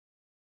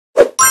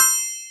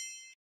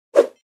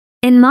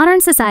In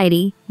modern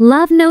society,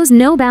 love knows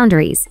no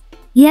boundaries.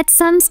 Yet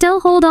some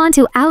still hold on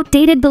to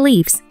outdated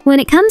beliefs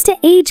when it comes to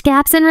age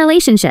gaps in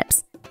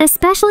relationships,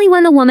 especially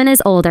when the woman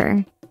is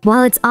older.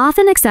 While it's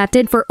often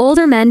accepted for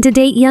older men to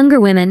date younger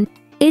women,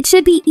 it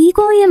should be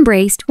equally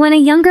embraced when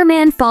a younger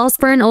man falls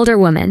for an older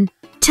woman.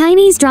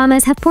 Chinese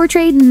dramas have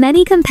portrayed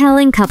many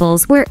compelling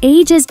couples where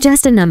age is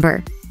just a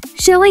number,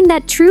 showing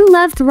that true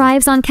love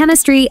thrives on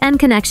chemistry and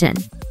connection.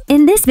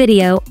 In this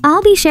video,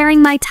 I'll be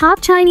sharing my top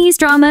Chinese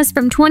dramas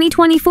from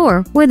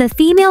 2024 where the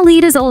female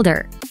lead is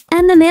older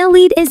and the male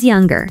lead is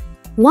younger.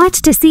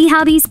 Watch to see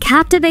how these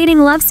captivating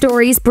love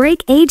stories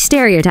break age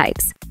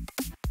stereotypes.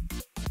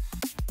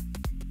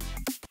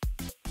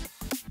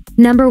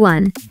 Number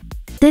 1.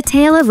 The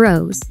Tale of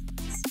Rose.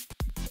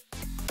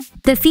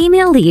 The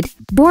female lead,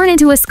 born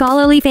into a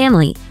scholarly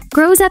family,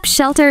 grows up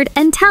sheltered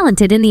and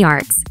talented in the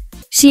arts.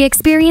 She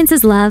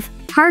experiences love,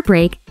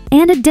 heartbreak,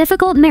 and a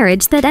difficult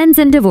marriage that ends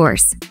in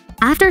divorce.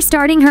 After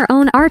starting her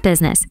own art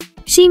business,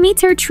 she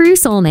meets her true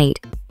soulmate,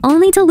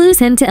 only to lose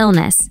him to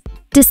illness.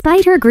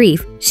 Despite her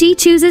grief, she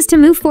chooses to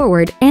move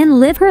forward and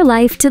live her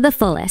life to the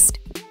fullest.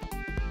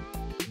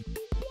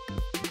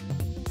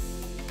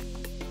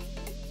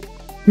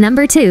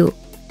 Number 2.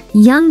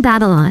 Young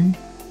Babylon.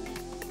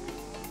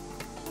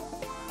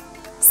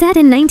 Set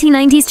in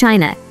 1990s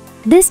China,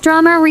 this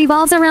drama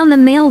revolves around the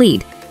male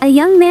lead, a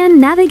young man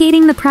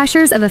navigating the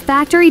pressures of a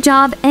factory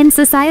job and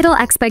societal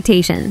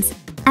expectations.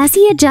 As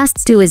he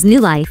adjusts to his new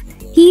life,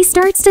 he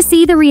starts to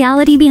see the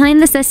reality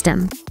behind the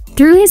system.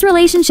 Through his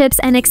relationships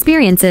and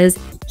experiences,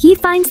 he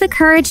finds the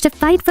courage to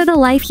fight for the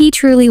life he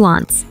truly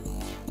wants.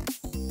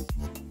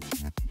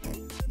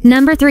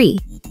 Number 3.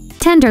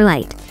 Tender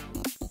Light.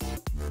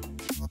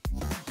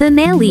 The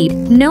male lead,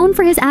 known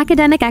for his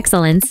academic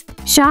excellence,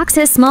 shocks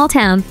his small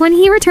town when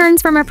he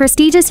returns from a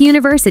prestigious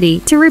university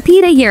to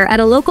repeat a year at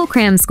a local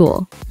cram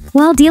school.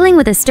 While dealing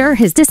with the stir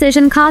his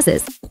decision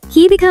causes,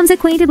 he becomes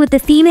acquainted with the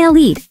female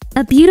lead,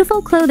 a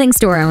beautiful clothing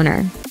store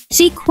owner.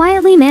 She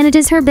quietly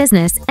manages her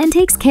business and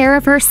takes care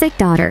of her sick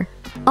daughter,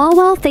 all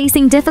while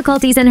facing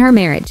difficulties in her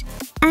marriage.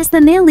 As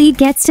the male lead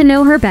gets to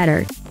know her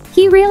better,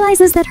 he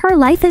realizes that her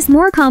life is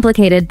more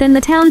complicated than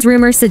the town's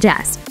rumors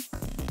suggest.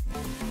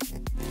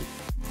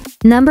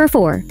 Number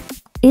 4.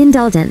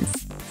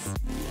 Indulgence.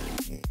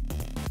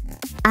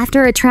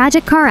 After a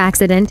tragic car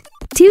accident,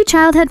 two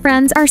childhood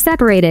friends are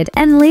separated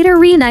and later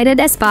reunited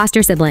as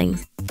foster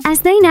siblings.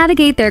 As they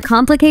navigate their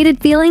complicated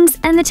feelings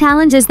and the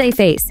challenges they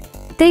face,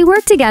 they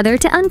work together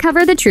to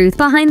uncover the truth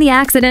behind the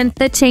accident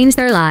that changed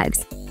their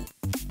lives.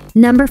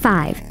 Number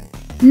 5.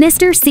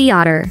 Mr. Sea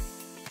Otter.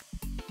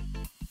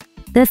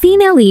 The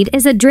female lead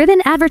is a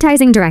driven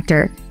advertising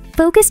director,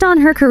 focused on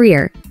her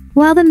career,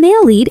 while the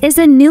male lead is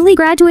a newly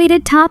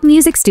graduated top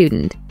music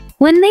student.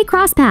 When they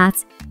cross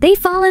paths, they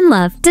fall in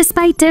love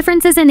despite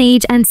differences in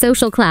age and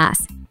social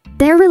class.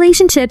 Their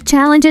relationship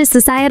challenges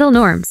societal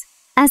norms,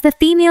 as the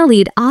female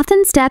lead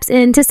often steps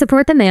in to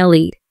support the male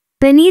lead.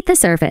 Beneath the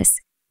surface,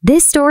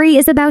 this story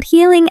is about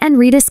healing and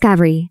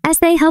rediscovery as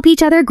they help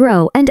each other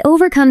grow and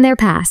overcome their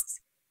pasts.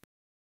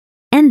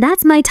 And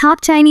that's my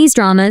top Chinese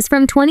dramas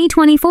from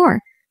 2024,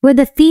 where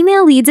the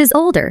female leads is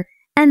older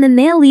and the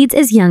male leads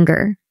is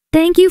younger.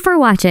 Thank you for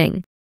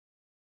watching.